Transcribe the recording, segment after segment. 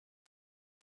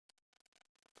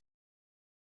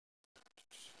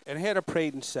And Hannah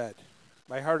prayed and said,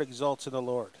 My heart exults in the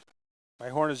Lord. My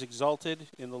horn is exalted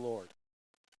in the Lord.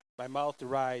 My mouth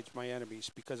derides my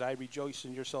enemies, because I rejoice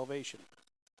in your salvation.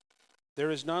 There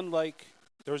is none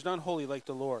holy like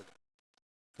the Lord,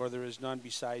 for there is none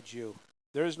besides you.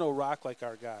 There is no rock like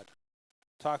our God.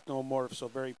 Talk no more so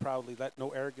very proudly. Let no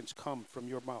arrogance come from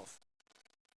your mouth.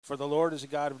 For the Lord is a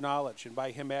God of knowledge, and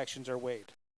by him actions are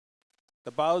weighed.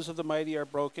 The bows of the mighty are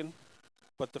broken,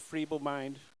 but the feeble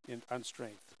mind on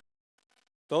strength.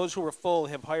 Those who are full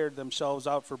have hired themselves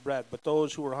out for bread, but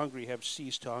those who are hungry have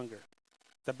ceased to hunger.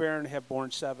 The barren have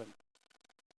borne 7,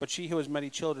 but she who has many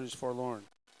children is forlorn.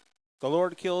 The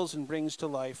Lord kills and brings to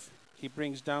life. He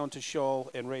brings down to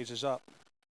Sheol and raises up.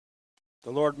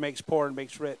 The Lord makes poor and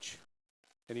makes rich,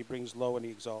 and he brings low and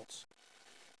he exalts.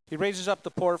 He raises up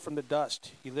the poor from the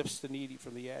dust. He lifts the needy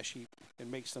from the ash heap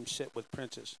and makes them sit with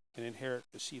princes and inherit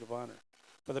the seat of honor.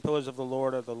 For the pillars of the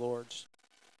Lord are the Lord's.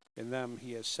 In them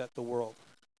he has set the world.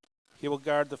 He will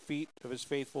guard the feet of his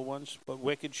faithful ones, but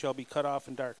wicked shall be cut off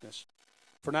in darkness.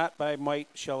 For not by might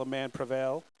shall a man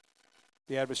prevail.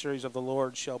 The adversaries of the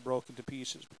Lord shall broken to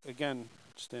pieces.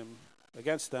 Against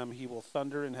them he will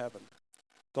thunder in heaven.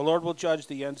 The Lord will judge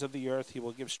the ends of the earth. He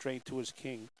will give strength to his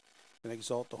king and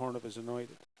exalt the horn of his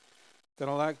anointed. Then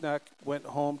Elkanah went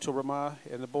home to Ramah,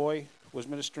 and the boy was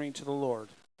ministering to the Lord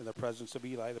in the presence of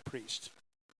Eli the priest.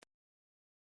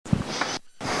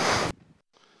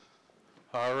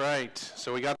 All right,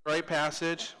 so we got the right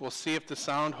passage. We'll see if the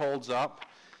sound holds up,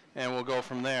 and we'll go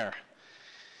from there.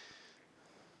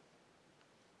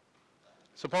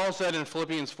 So Paul said in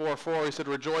Philippians 4:4, he said,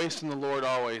 Rejoice in the Lord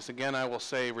always. Again, I will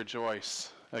say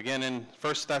rejoice. Again, in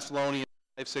 1 Thessalonians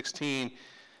 5:16,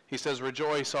 he says,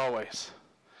 Rejoice always.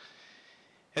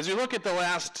 As we look at the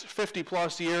last 50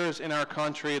 plus years in our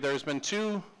country, there's been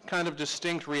two kind of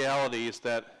distinct realities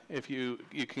that if you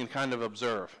can kind of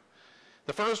observe.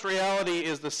 The first reality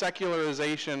is the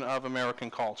secularization of American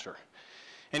culture.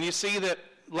 And you see that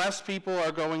less people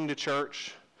are going to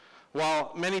church.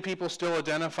 While many people still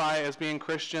identify as being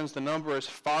Christians, the number is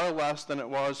far less than it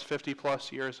was 50 plus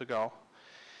years ago.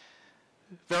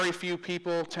 Very few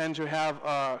people tend to have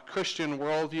a Christian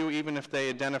worldview, even if they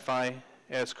identify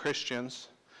as Christians.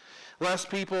 Less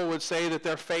people would say that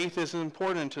their faith is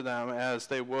important to them as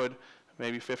they would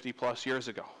maybe 50 plus years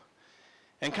ago.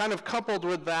 And kind of coupled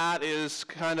with that is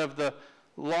kind of the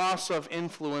loss of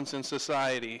influence in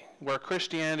society, where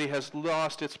Christianity has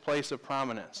lost its place of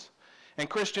prominence. And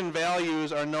Christian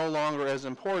values are no longer as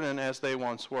important as they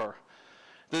once were.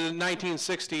 The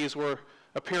 1960s were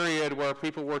a period where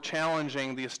people were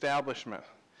challenging the establishment.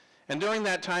 And during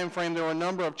that time frame, there were a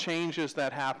number of changes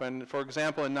that happened. For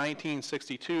example, in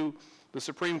 1962, the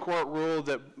Supreme Court ruled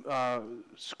that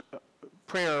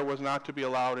prayer was not to be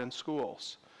allowed in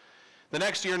schools. The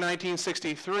next year,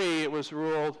 1963, it was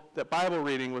ruled that Bible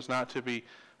reading was not to be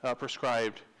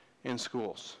prescribed in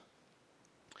schools.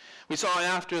 We saw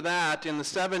after that, in the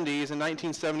 70s, in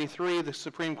 1973, the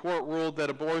Supreme Court ruled that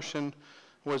abortion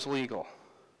was legal.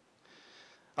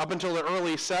 Up until the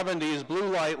early 70s, blue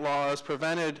light laws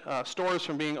prevented stores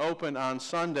from being open on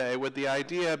Sunday, with the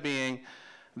idea being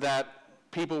that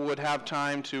people would have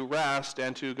time to rest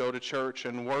and to go to church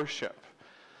and worship.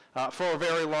 For a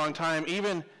very long time,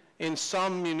 even in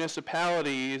some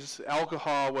municipalities,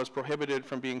 alcohol was prohibited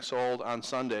from being sold on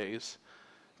Sundays,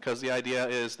 because the idea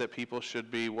is that people should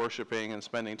be worshiping and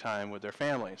spending time with their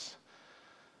families.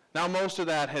 Now most of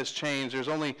that has changed. There's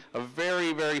only a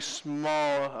very, very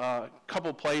small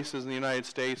couple places in the United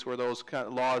States where those kind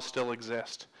of laws still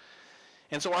exist.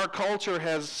 And so our culture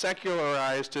has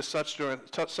secularized to such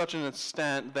an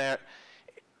extent that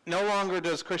no longer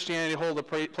does Christianity hold a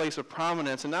place of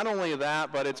prominence. And not only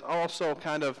that, but it's also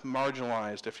kind of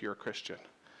marginalized if you're a Christian.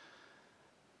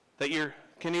 That you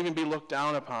can even be looked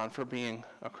down upon for being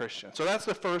a Christian. So that's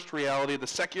the first reality, the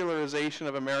secularization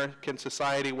of American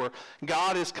society, where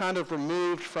God is kind of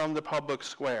removed from the public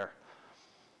square.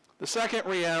 The second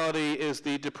reality is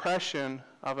the depression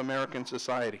of American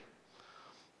society.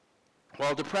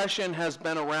 While depression has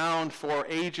been around for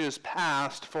ages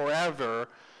past, forever,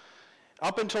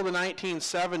 up until the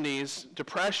 1970s,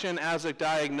 depression as a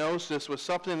diagnosis was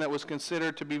something that was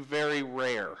considered to be very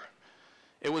rare.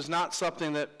 It was not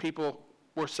something that people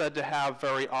were said to have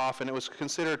very often. It was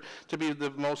considered to be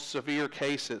the most severe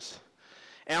cases.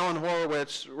 Alan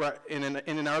Horowitz, in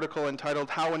an article entitled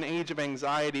How an Age of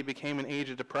Anxiety Became an Age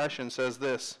of Depression, says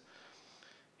this.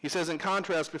 He says, in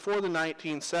contrast, before the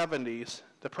 1970s,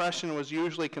 depression was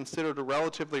usually considered a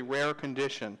relatively rare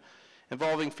condition,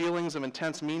 involving feelings of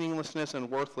intense meaninglessness and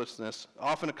worthlessness,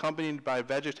 often accompanied by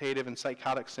vegetative and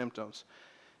psychotic symptoms,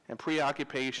 and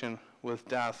preoccupation with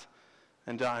death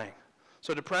and dying.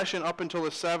 So depression up until the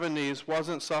 70s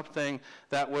wasn't something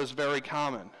that was very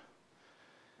common.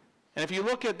 And if you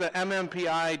look at the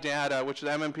MMPI data, which the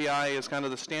MMPI is kind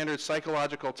of the standard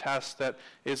psychological test that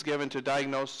is given to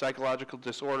diagnose psychological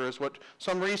disorders, what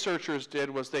some researchers did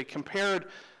was they compared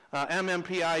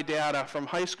MMPI data from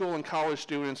high school and college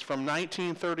students from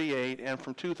 1938 and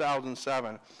from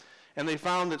 2007. And they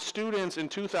found that students in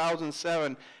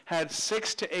 2007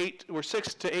 were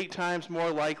 6 to 8 times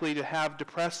more likely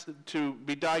to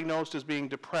be diagnosed as being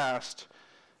depressed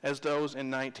as those in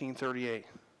 1938.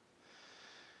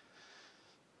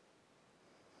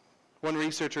 One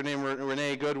researcher named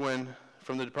Renee Goodwin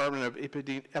from the Department of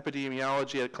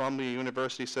Epidemiology at Columbia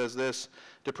University says this: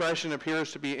 depression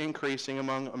appears to be increasing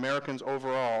among Americans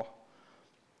overall,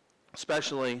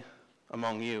 especially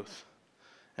among youth.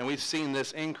 And we've seen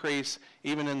this increase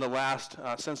even in the last,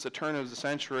 since the turn of the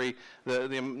century,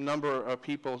 the number of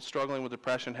people struggling with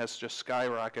depression has just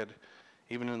skyrocketed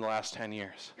even in the last 10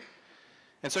 years.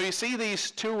 And so you see these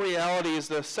two realities,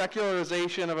 the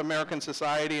secularization of American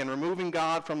society and removing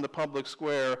God from the public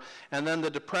square, and then the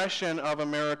depression of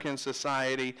American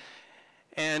society.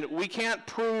 And we can't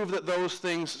prove that those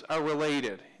things are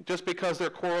related. Just because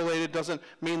they're correlated doesn't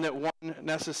mean that one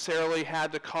necessarily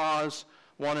had to cause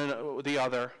one and the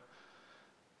other.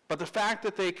 But the fact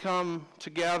that they come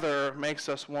together makes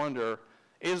us wonder,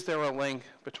 is there a link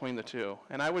between the two?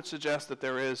 And I would suggest that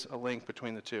there is a link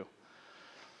between the two.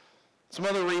 Some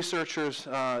other researchers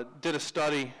did a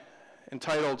study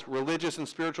entitled Religious and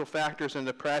Spiritual Factors in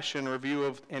Depression, Review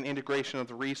of and Integration of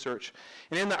the Research.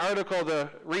 And in the article, the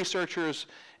researchers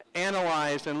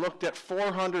analyzed and looked at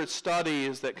 400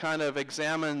 studies that kind of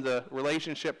examined the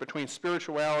relationship between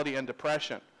spirituality and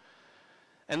depression.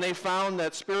 And they found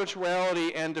that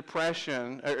spirituality and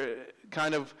depression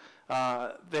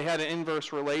they had an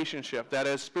inverse relationship. That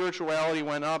as spirituality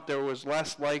went up,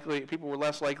 people were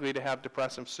less likely to have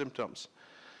depressive symptoms.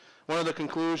 One of the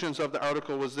conclusions of the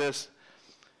article was this: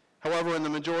 however, in the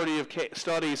majority of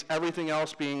studies, everything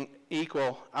else being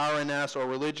equal, RNS or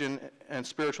religion and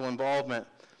spiritual involvement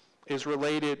is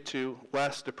related to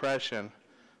less depression,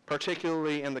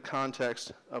 particularly in the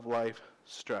context of life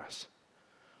stress.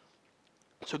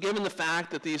 So given the fact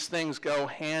that these things go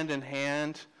hand in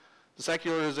hand, the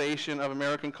secularization of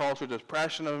American culture, the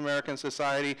depression of American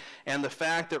society, and the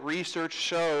fact that research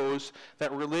shows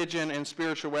that religion and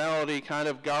spirituality kind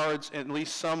of guards at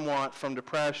least somewhat from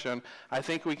depression, I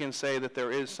think we can say that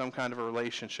there is some kind of a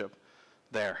relationship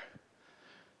there.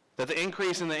 That the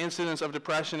increase in the incidence of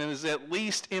depression is at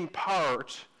least in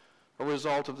part a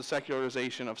result of the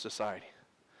secularization of society.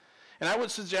 And I would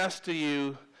suggest to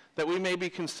you that we maybe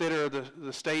consider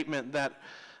the statement that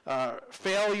a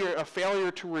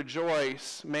failure to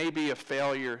rejoice may be a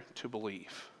failure to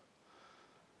believe.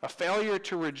 A failure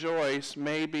to rejoice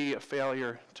may be a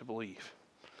failure to believe.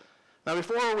 Now,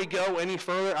 before we go any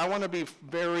further, I want to be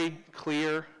very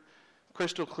clear,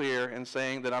 crystal clear, in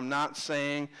saying that I'm not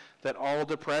saying that all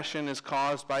depression is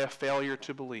caused by a failure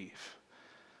to believe.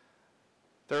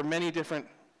 There are many different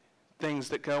things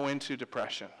that go into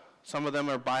depression. Some of them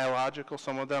are biological.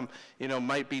 Some of them,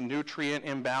 might be nutrient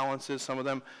imbalances. Some of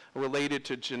them are related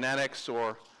to genetics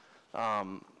or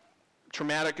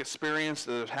traumatic experience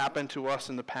that have happened to us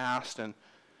in the past. And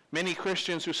many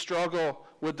Christians struggle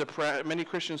with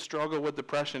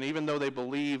depression, even though they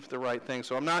believe the right thing.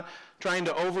 So I'm not trying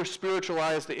to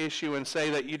over-spiritualize the issue and say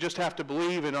that you just have to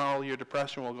believe and all your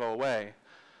depression will go away.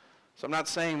 So I'm not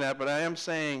saying that, but I am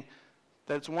saying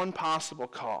that it's one possible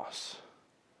cause.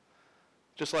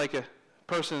 Just like a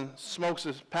person smokes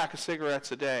a pack of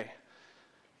cigarettes a day,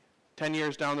 10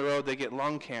 years down the road they get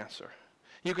lung cancer.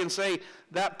 You can say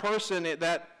that person,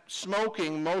 that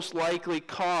smoking most likely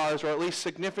caused or at least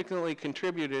significantly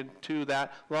contributed to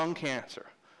that lung cancer.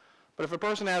 But if a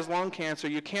person has lung cancer,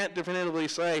 you can't definitively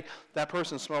say that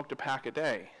person smoked a pack a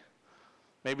day.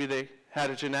 Maybe they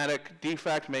had a genetic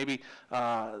defect, maybe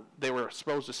they were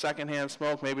exposed to secondhand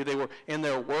smoke, maybe they were in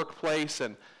their workplace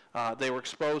and they were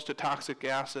exposed to toxic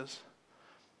gases.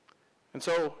 And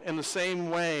so in the same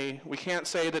way, we can't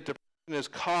say that depression is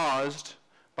caused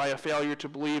by a failure to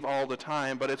believe all the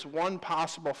time, but it's one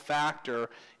possible factor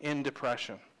in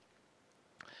depression.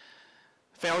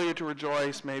 Failure to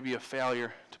rejoice may be a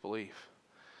failure to believe.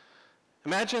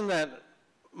 Imagine that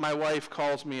my wife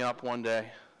calls me up one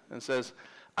day and says,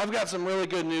 "I've got some really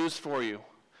good news for you.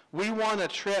 We won a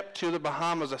trip to the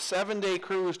Bahamas, a 7-day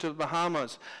cruise to the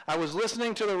Bahamas. I was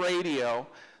listening to the radio,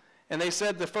 and they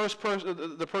said the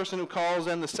person who calls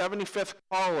in, the 75th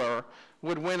caller,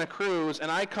 would win a cruise,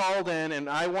 and I called in, and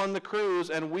I won the cruise,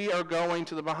 and we are going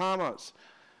to the Bahamas."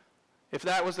 If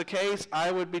that was the case,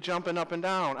 I would be jumping up and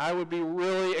down. I would be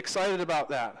really excited about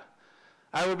that.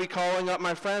 I would be calling up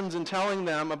my friends and telling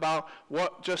them about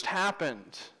what just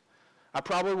happened. I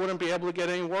probably wouldn't be able to get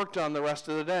any work done the rest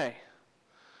of the day.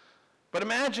 But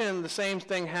imagine the same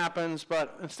thing happens,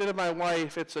 but instead of my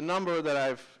wife, it's a number that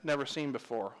I've never seen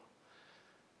before.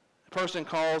 A person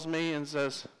calls me and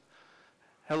says,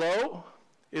 "Hello,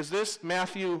 is this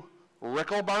Matthew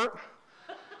Rickelbart?"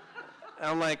 And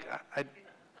I'm like,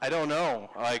 I don't know.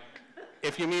 Like,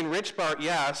 if you mean Rich Bart,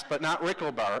 yes, but not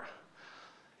Rickelbart.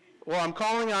 Well, I'm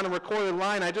calling on a recorded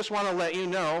line. I just want to let you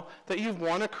know that you've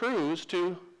won a cruise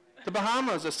to the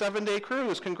Bahamas, a 7-day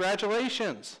cruise.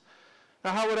 Congratulations.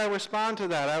 Now, how would I respond to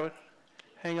that? I would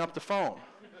hang up the phone.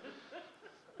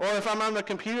 Or if I'm on the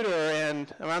computer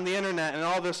and I'm on the internet and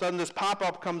all of a sudden this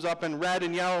pop-up comes up in red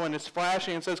and yellow and it's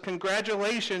flashing and says,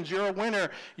 "Congratulations, you're a winner.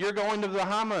 You're going to the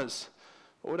Bahamas."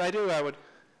 What would I do? I would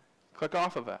click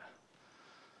off of it.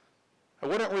 I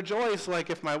wouldn't rejoice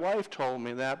like if my wife told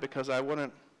me that, because I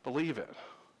wouldn't believe it.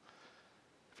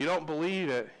 If you don't believe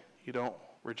it, you don't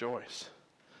rejoice.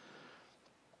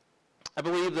 I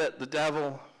believe that the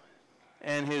devil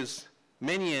and his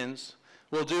minions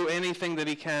will do anything that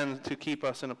he can to keep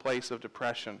us in a place of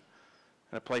depression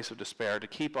and a place of despair, to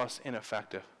keep us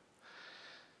ineffective.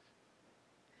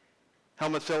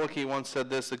 Helmut Thielicke once said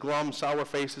this: "The glum, sour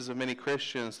faces of many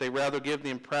Christians, they rather give the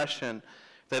impression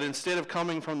that instead of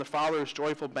coming from the Father's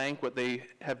joyful banquet, they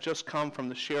have just come from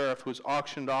the sheriff who's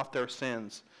auctioned off their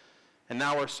sins, and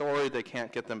now are sorry they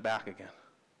can't get them back again."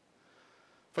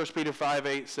 1 Peter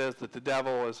 5:8 says that the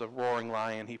devil is a roaring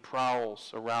lion. He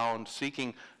prowls around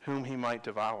seeking whom he might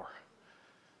devour.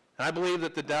 And I believe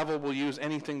that the devil will use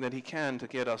anything that he can to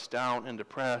get us down and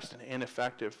depressed and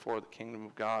ineffective for the kingdom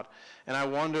of God. And I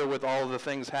wonder, with all of the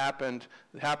things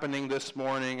happening this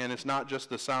morning, and it's not just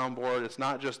the soundboard, it's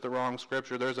not just the wrong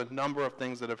scripture, there's a number of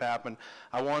things that have happened.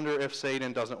 I wonder if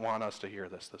Satan doesn't want us to hear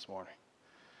this morning.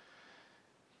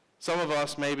 Some of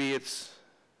us, maybe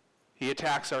he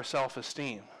attacks our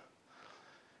self-esteem.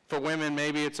 For women,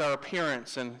 maybe it's our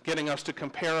appearance and getting us to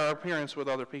compare our appearance with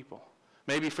other people.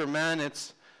 Maybe for men,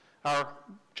 it's our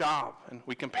job, and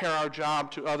we compare our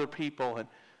job to other people and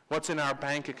what's in our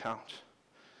bank account.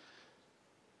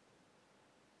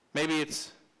 Maybe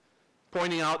it's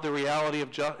pointing out the reality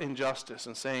of injustice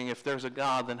and saying, if there's a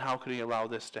God, then how could he allow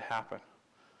this to happen?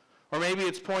 Or maybe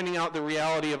it's pointing out the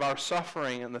reality of our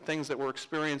suffering and the things that we're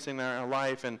experiencing in our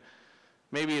life, and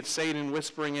maybe it's Satan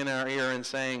whispering in our ear and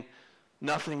saying,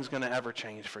 nothing's going to ever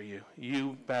change for you.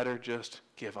 You better just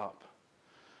give up.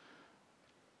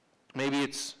 Maybe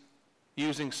it's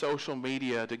using social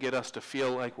media to get us to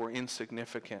feel like we're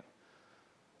insignificant,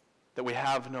 that we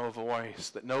have no voice,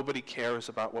 that nobody cares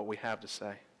about what we have to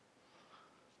say.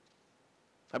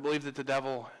 I believe that the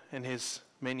devil and his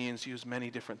minions use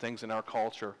many different things in our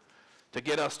culture to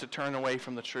get us to turn away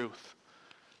from the truth,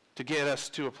 to get us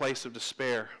to a place of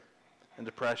despair and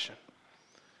depression.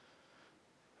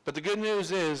 But the good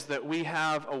news is that we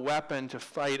have a weapon to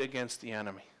fight against the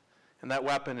enemy, and that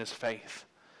weapon is faith.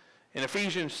 In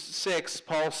Ephesians 6,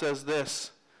 Paul says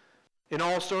this: "In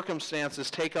all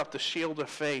circumstances, take up the shield of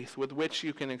faith with which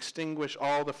you can extinguish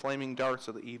all the flaming darts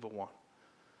of the evil one."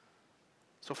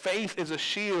 So faith is a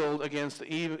shield against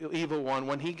the evil one.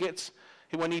 When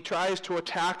he tries to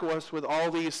attack us with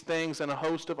all these things and a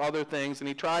host of other things, and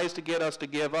he tries to get us to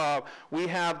give up, we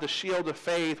have the shield of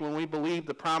faith when we believe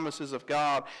the promises of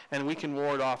God, and we can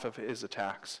ward off of his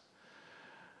attacks.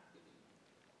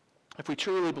 If we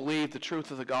truly believe the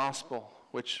truth of the gospel,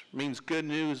 which means good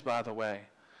news, by the way,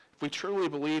 if we truly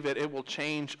believe it, it will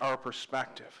change our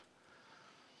perspective.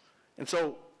 And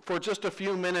so, for just a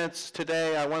few minutes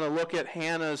today, I want to look at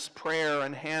Hannah's prayer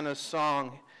and Hannah's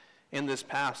song in this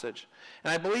passage.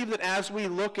 And I believe that as we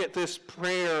look at this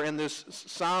prayer and this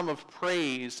psalm of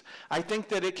praise, I think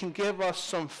that it can give us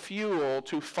some fuel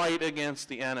to fight against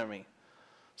the enemy,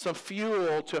 some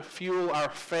fuel to fuel our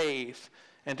faith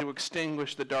and to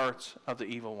extinguish the darts of the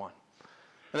evil one.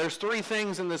 And there's three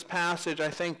things in this passage I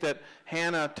think that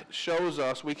Hannah shows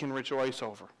us we can rejoice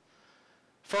over.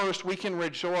 First, we can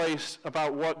rejoice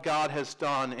about what God has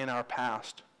done in our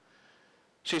past.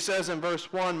 She says in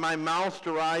verse 1, "My mouth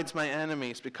derides my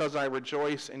enemies because I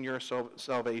rejoice in your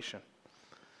salvation."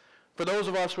 For those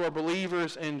of us who are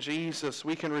believers in Jesus,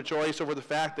 we can rejoice over the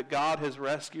fact that God has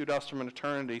rescued us from an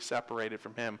eternity separated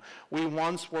from him. We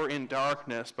once were in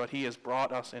darkness, but he has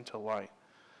brought us into light.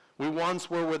 We once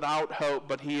were without hope,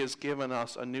 but he has given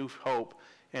us a new hope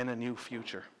and a new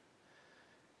future.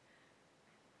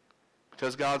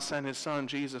 Because God sent his son,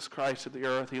 Jesus Christ, to the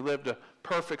earth. He lived a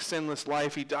perfect, sinless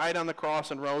life. He died on the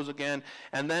cross and rose again.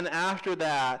 And then after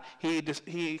that,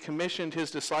 he commissioned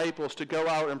his disciples to go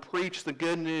out and preach the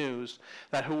good news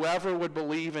that whoever would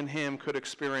believe in him could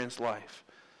experience life.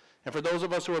 And for those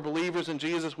of us who are believers in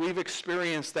Jesus, we've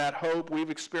experienced that hope.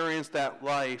 We've experienced that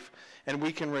life. And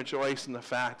we can rejoice in the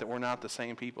fact that we're not the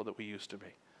same people that we used to be.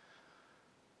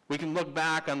 We can look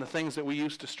back on the things that we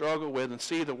used to struggle with and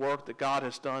see the work that God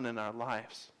has done in our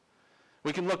lives.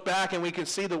 We can look back and we can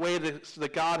see the way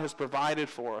that God has provided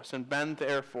for us and been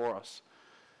there for us.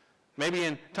 Maybe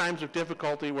in times of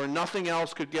difficulty where nothing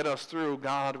else could get us through,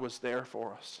 God was there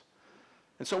for us.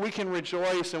 And so we can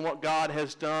rejoice in what God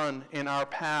has done in our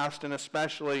past, and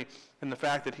especially in the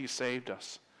fact that he saved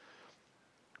us.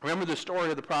 Remember the story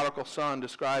of the prodigal son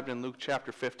described in Luke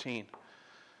chapter 15.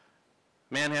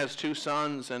 Man has two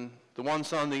sons, and the one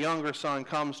son, the younger son,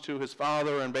 comes to his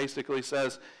father and basically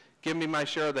says, give me my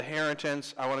share of the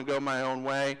inheritance. I want to go my own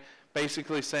way.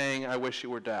 Basically saying, I wish you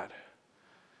were dead.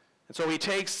 And so he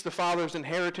takes the father's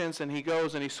inheritance and he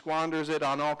goes and he squanders it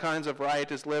on all kinds of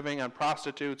riotous living, on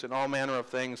prostitutes and all manner of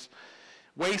things.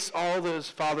 Wastes all of his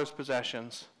father's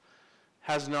possessions.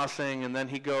 Has nothing, and then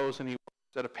he goes and he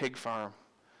works at a pig farm.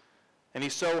 And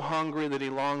he's so hungry that he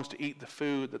longs to eat the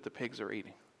food that the pigs are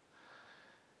eating.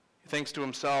 He thinks to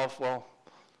himself, well,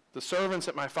 the servants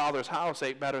at my father's house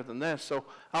ate better than this, so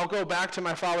I'll go back to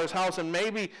my father's house and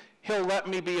maybe he'll let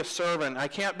me be a servant. I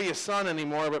can't be a son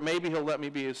anymore, but maybe he'll let me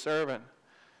be a servant.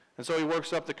 And so he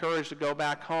works up the courage to go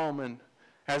back home, and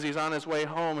as he's on his way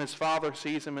home, his father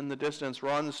sees him in the distance,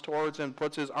 runs towards him,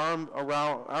 puts his arms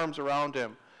around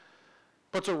him,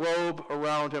 puts a robe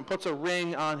around him, puts a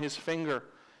ring on his finger.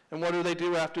 And what do they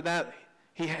do after that?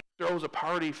 He throws a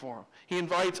party for him. He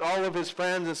invites all of his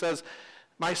friends and says,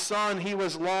 my son, he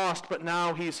was lost, but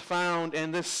now he's found.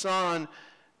 And this son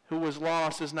who was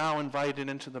lost is now invited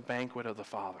into the banquet of the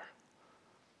Father.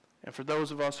 And for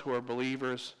those of us who are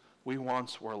believers, we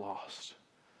once were lost.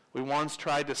 We once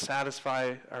tried to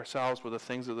satisfy ourselves with the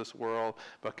things of this world,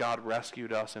 but God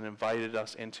rescued us and invited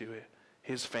us into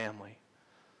his family,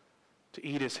 to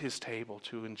eat at his table,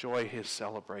 to enjoy his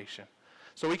celebration.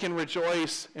 So we can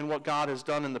rejoice in what God has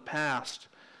done in the past.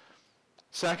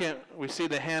 Second, we see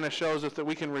that Hannah shows us that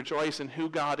we can rejoice in who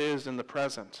God is in the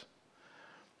present.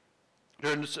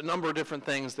 There's a number of different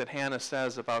things that Hannah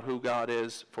says about who God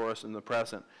is for us in the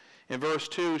present. In verse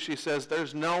 2, she says,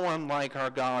 there's no one like our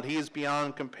God. He is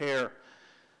beyond compare.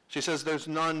 She says, there's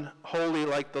none holy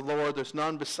like the Lord. There's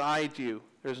none beside you.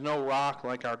 There's no rock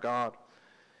like our God.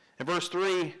 In verse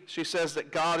 3, she says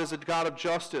that God is a God of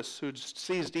justice who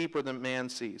sees deeper than man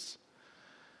sees.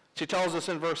 She tells us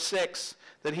in verse 6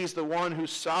 that he's the one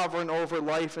who's sovereign over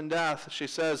life and death. She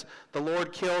says, the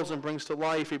Lord kills and brings to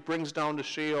life. He brings down to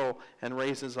Sheol and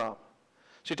raises up.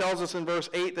 She tells us in verse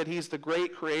 8 that he's the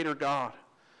great creator God.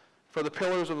 For the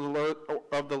pillars of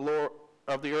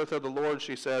the earth are the Lord,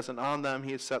 she says, and on them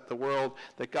he has set the world.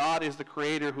 That God is the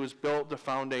creator who has built the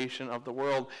foundation of the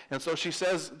world. And so she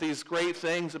says these great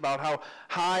things about how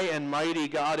high and mighty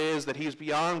God is, that he's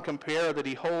beyond compare, that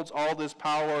he holds all this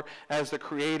power as the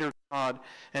creator God.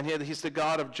 And he's the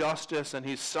God of justice, and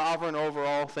he's sovereign over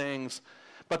all things.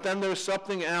 But then there's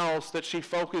something else that she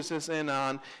focuses in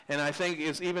on, and I think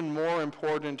is even more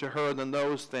important to her than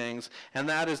those things, and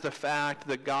that is the fact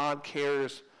that God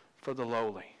cares for the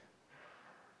lowly.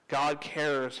 God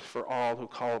cares for all who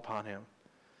call upon him.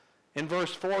 In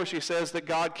verse 4, she says that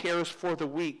God cares for the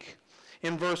weak.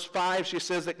 In verse 5, she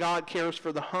says that God cares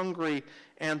for the hungry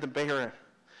and the barren.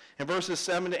 In verses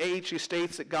 7 to 8, she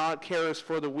states that God cares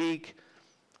for the weak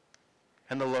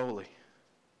and the lowly.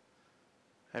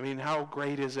 I mean, how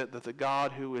great is it that the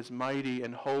God who is mighty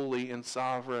and holy and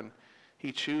sovereign,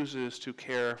 he chooses to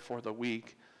care for the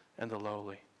weak and the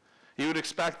lowly. You would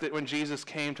expect that when Jesus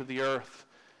came to the earth,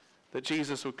 that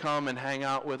Jesus would come and hang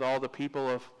out with all the people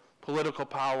of political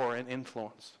power and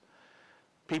influence.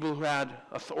 People who had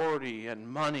authority and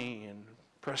money and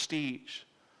prestige.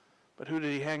 But who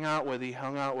did he hang out with? He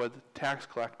hung out with tax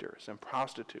collectors and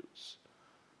prostitutes.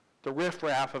 The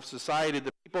riffraff of society,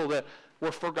 the people that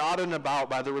were forgotten about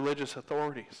by the religious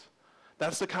authorities.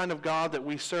 That's the kind of God that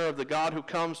we serve, the God who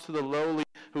comes to the lowly,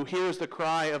 who hears the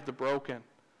cry of the broken,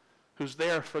 who's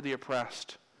there for the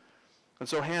oppressed. And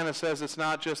so Hannah says it's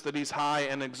not just that he's high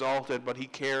and exalted, but he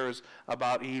cares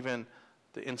about even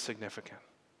the insignificant.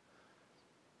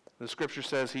 The scripture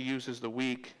says he uses the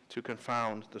weak to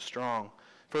confound the strong.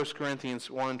 1 Corinthians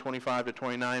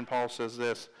 1:25-29, Paul says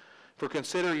this, "For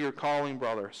consider your calling,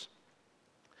 brothers.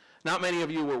 Not many of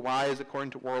you were wise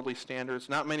according to worldly standards.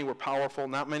 Not many were powerful.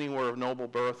 Not many were of noble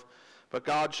birth. But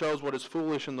God chose what is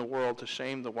foolish in the world to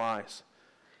shame the wise.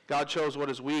 God chose what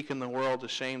is weak in the world to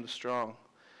shame the strong.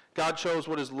 God chose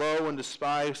what is low and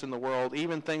despised in the world,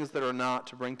 even things that are not,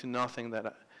 to bring to nothing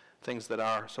things that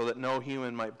are, so that no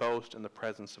human might boast in the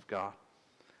presence of God.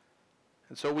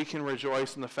 And so we can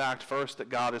rejoice in the fact, first, that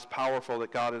God is powerful,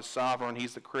 that God is sovereign.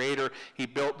 He's the creator. He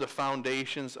built the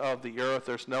foundations of the earth.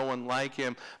 There's no one like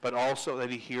him, but also that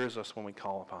he hears us when we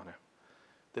call upon him,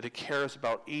 that he cares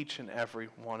about each and every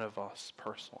one of us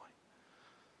personally,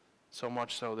 so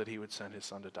much so that he would send his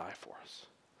son to die for us.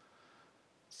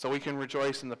 So we can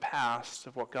rejoice in the past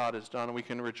of what God has done, and we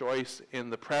can rejoice in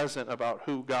the present about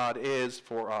who God is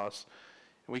for us.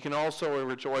 And we can also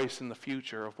rejoice in the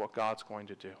future of what God's going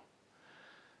to do.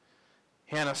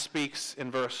 Hannah speaks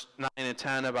in verse 9 and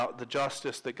 10 about the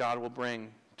justice that God will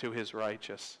bring to his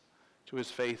righteous, to his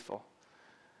faithful.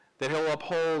 That he'll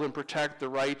uphold and protect the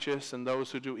righteous, and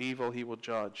those who do evil he will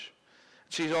judge.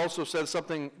 She also says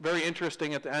something very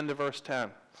interesting at the end of verse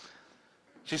 10.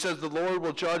 She says, the Lord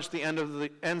will judge the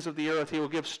ends of the earth. He will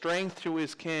give strength to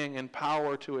his king and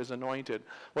power to his anointed.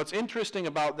 What's interesting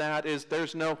about that is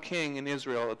there's no king in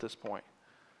Israel at this point.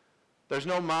 There's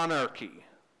no monarchy.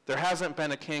 There hasn't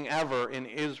been a king ever in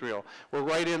Israel. We're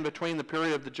right in between the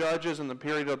period of the judges and the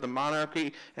period of the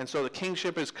monarchy, and so the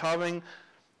kingship is coming,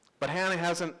 but Hannah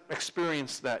hasn't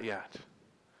experienced that yet.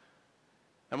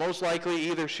 And most likely,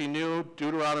 either she knew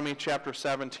Deuteronomy chapter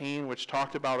 17, which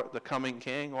talked about the coming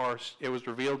king, or it was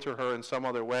revealed to her in some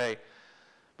other way.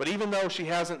 But even though she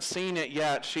hasn't seen it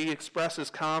yet, she expresses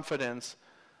confidence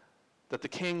that the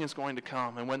king is going to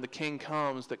come, and when the king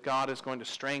comes, that God is going to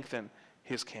strengthen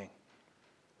his king.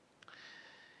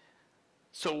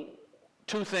 So,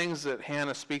 two things that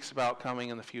Hannah speaks about coming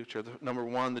in the future. Number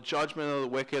one, the judgment of the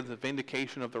wicked, the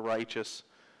vindication of the righteous,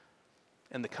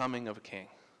 and the coming of a king.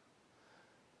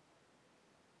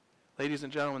 Ladies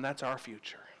and gentlemen, that's our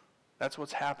future. That's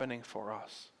what's happening for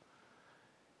us.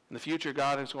 In the future,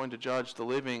 God is going to judge the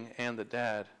living and the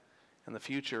dead. In the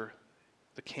future,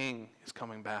 the king is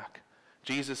coming back.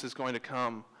 Jesus is going to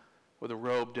come with a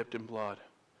robe dipped in blood,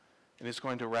 and he's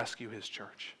going to rescue his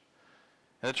church.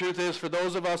 And the truth is, for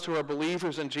those of us who are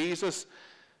believers in Jesus,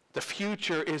 the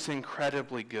future is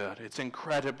incredibly good. It's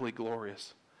incredibly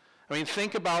glorious. I mean,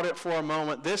 think about it for a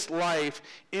moment. This life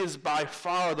is by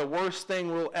far the worst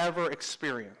thing we'll ever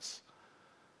experience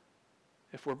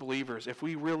if we're believers, if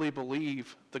we really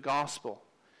believe the gospel,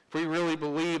 if we really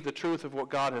believe the truth of what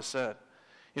God has said.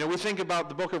 You know, we think about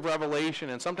the book of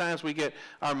Revelation, and sometimes we get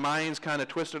our minds kind of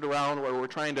twisted around where we're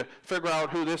trying to figure out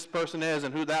who this person is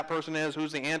and who that person is,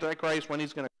 who's the Antichrist, when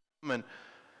he's going to come, and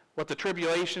what the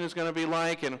tribulation is going to be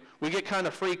like, and we get kind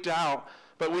of freaked out.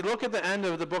 But we look at the end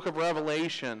of the book of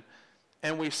Revelation,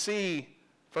 and we see,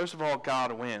 first of all,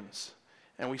 God wins.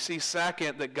 And we see,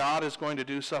 second, that God is going to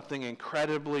do something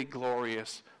incredibly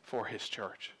glorious for his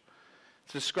church.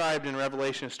 It's described in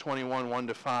Revelation 21,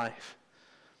 1-5.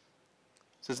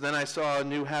 It says, "Then I saw a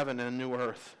new heaven and a new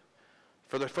earth.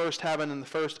 For the first heaven and the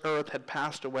first earth had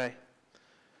passed away,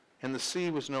 and the sea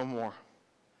was no more.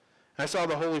 And I saw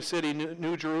the holy city,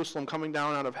 New Jerusalem, coming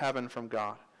down out of heaven from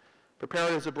God,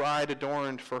 prepared as a bride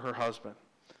adorned for her husband.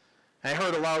 And I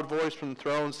heard a loud voice from the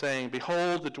throne saying,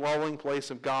 'Behold, the dwelling place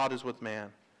of God is with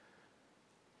man.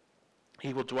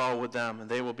 He will dwell with them, and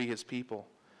they will be his people.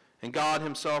 And God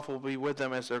himself will be with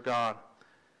them as their God.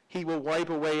 He will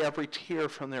wipe away every tear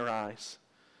from their eyes.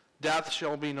 Death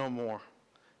shall be no more.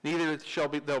 Neither shall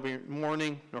there be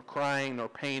mourning, nor crying, nor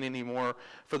pain anymore,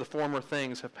 for the former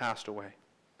things have passed away.'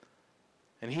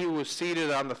 And he who was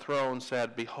seated on the throne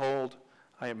said, 'Behold,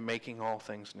 I am making all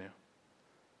things new.'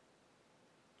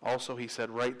 Also he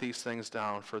said, 'Write these things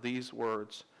down, for these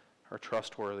words are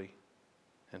trustworthy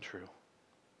and true.'"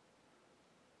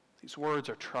 These words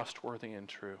are trustworthy and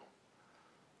true.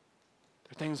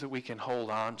 They're things that we can hold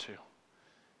on to.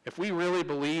 If we really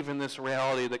believe in this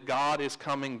reality that God is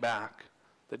coming back,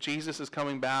 that Jesus is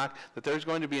coming back, that there's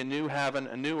going to be a new heaven,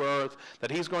 a new earth, that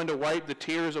he's going to wipe the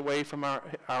tears away from our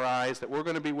eyes, that we're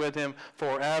going to be with him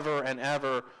forever and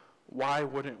ever, why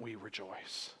wouldn't we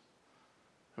rejoice?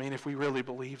 I mean, if we really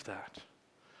believe that.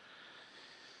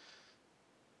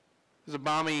 It was a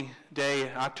balmy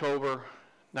day, October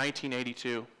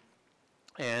 1982,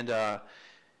 and the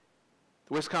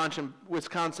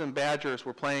Wisconsin Badgers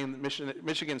were playing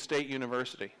Michigan State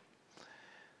University.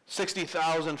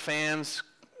 60,000 fans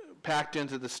packed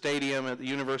into the stadium at the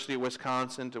University of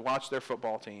Wisconsin to watch their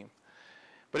football team.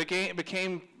 But it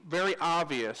became very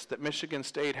obvious that Michigan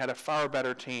State had a far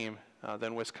better team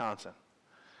than Wisconsin.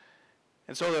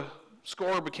 And so the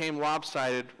score became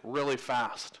lopsided really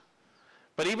fast.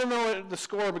 But even though the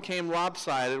score became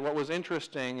lopsided, what was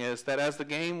interesting is that as the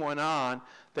game went on,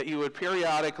 that you would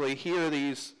periodically hear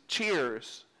these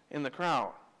cheers in the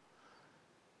crowd.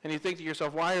 And you think to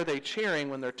yourself, why are they cheering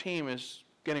when their team is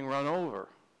getting run over?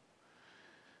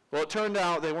 Well, it turned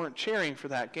out they weren't cheering for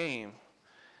that game.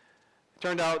 It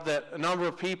turned out that a number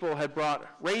of people had brought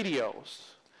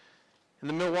radios, and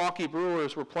the Milwaukee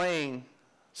Brewers were playing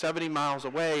 70 miles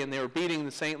away, and they were beating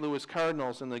the St. Louis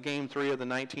Cardinals in the Game 3 of the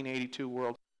 1982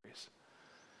 World Series.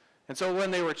 And so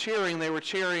when they were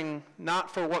cheering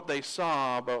not for what they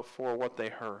saw, but for what they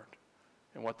heard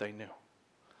and what they knew.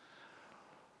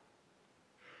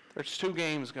 There's two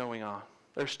games going on.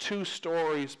 There's two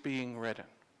stories being written.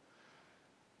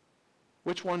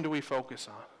 Which one do we focus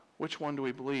on? Which one do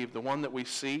we believe? The one that we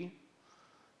see?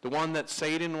 The one that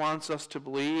Satan wants us to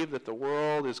believe, that the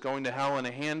world is going to hell in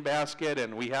a handbasket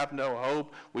and we have no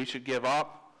hope, we should give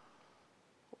up?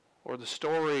 Or the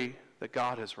story that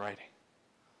God is writing?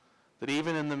 That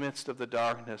even in the midst of the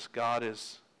darkness, God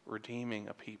is redeeming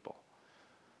a people.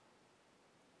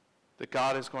 That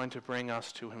God is going to bring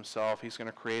us to himself. He's going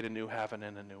to create a new heaven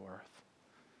and a new earth.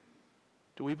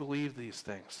 Do we believe these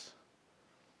things?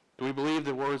 Do we believe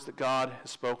the words that God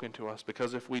has spoken to us?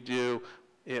 Because if we do,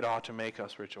 it ought to make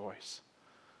us rejoice.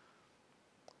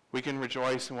 We can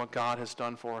rejoice in what God has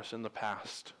done for us in the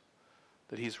past.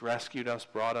 That he's rescued us,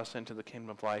 brought us into the kingdom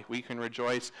of light. We can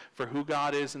rejoice for who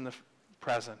God is in the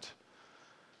present.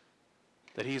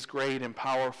 That he's great and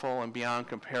powerful and beyond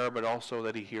compare, but also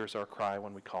that he hears our cry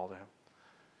when we call to him.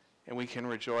 And we can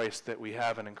rejoice that we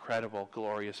have an incredible,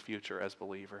 glorious future as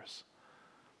believers.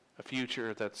 A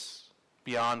future that's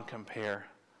beyond compare.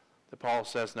 That Paul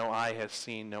says, no eye has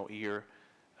seen, no ear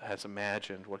has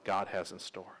imagined what God has in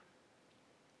store.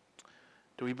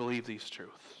 Do we believe these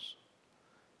truths?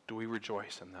 Do we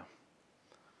rejoice in them?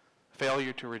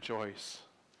 Failure to rejoice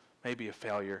may be a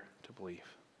failure to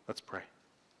believe. Let's pray.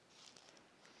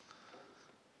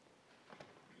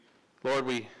 Lord,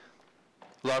 we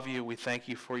love you. We thank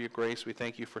you for your grace. We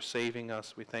thank you for saving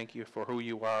us. We thank you for who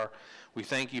you are. We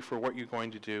thank you for what you're going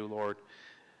to do, Lord.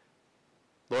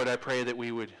 Lord, I pray that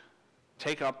we would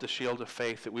take up the shield of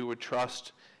faith, that we would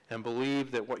trust and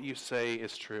believe that what you say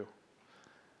is true.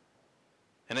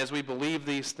 And as we believe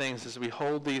these things, as we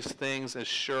hold these things as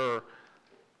sure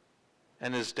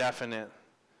and as definite,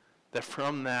 that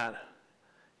from that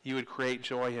you would create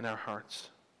joy in our hearts,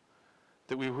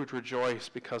 that we would rejoice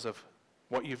because of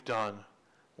what you've done,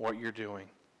 what you're doing,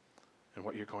 and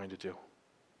what you're going to do.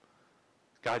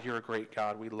 God, you're a great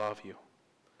God. We love you.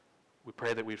 We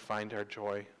pray that we'd find our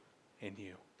joy in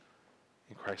you.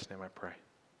 In Christ's name I pray.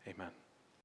 Amen.